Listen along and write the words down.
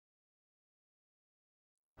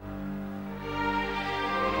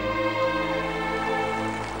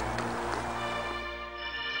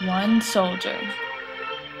One soldier.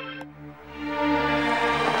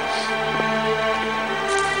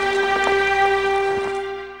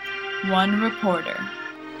 One reporter.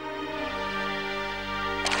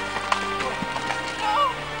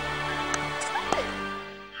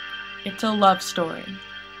 It's a love story.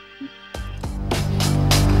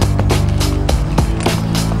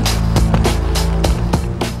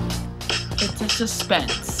 It's a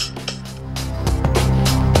suspense.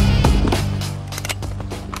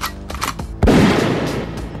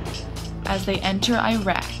 As they enter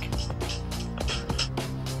Iraq,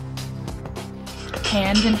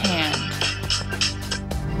 hand in hand.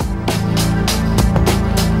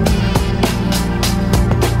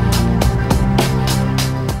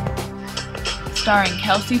 Starring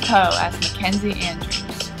Kelsey Poe as Mackenzie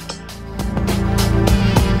Andrews,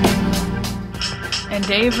 and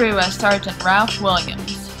Dave Rue as Sergeant Ralph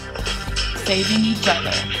Williams, saving each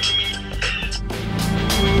other.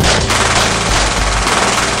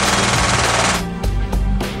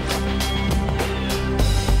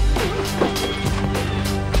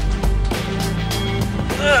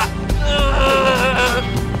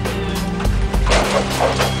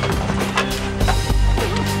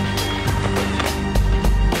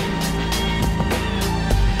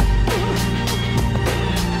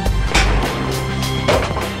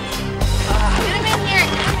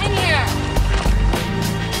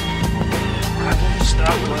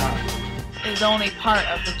 Is only part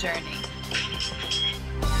of the journey.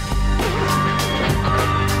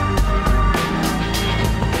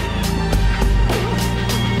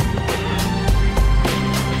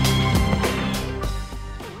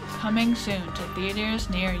 Coming soon to theaters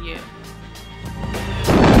near you.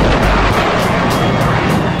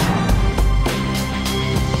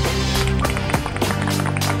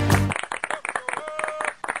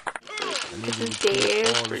 This is Dave.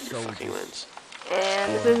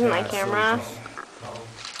 And this is my camera.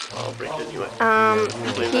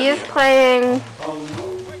 He is playing.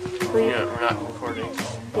 Yeah, we're not recording.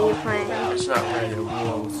 Are you playing? It's not ready.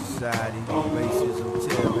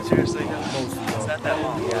 Seriously, no. It's not that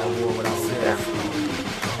long.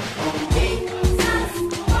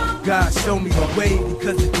 God show me the way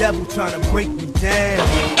because the devil trying to break me down.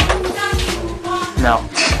 No.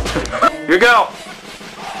 Here you go.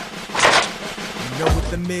 Know what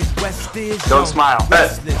the Midwest is? Don't smile.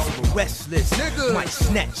 Restless, we're restless. Nigga. Might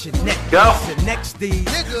snatch your neck. Go. The next D.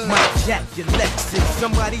 Nigga. Might jack your Lexus.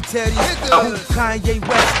 Somebody tell you who Kanye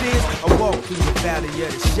West is? I walk through the valley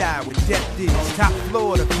of the Shire where death is. Top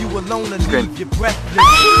floor, if you alone and leave you breathless.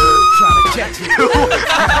 Try to catch it.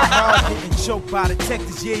 Hard getting choked by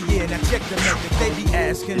detectives. Yeah. Now check them out. They be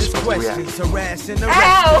asking us questions, harassing the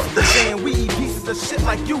restless. Saying we eat pieces of shit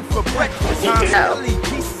like you for breakfast. Huh? We eat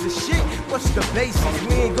pieces of shit. What's the basis?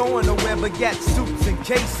 We ain't going nowhere but got suits and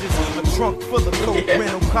cases. A trunk full of coke,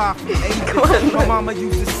 rental car from Avis. My mama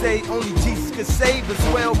used to say only Jesus could save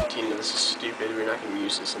us. Well, Tina, this is stupid. We're not going to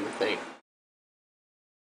use this in the thing.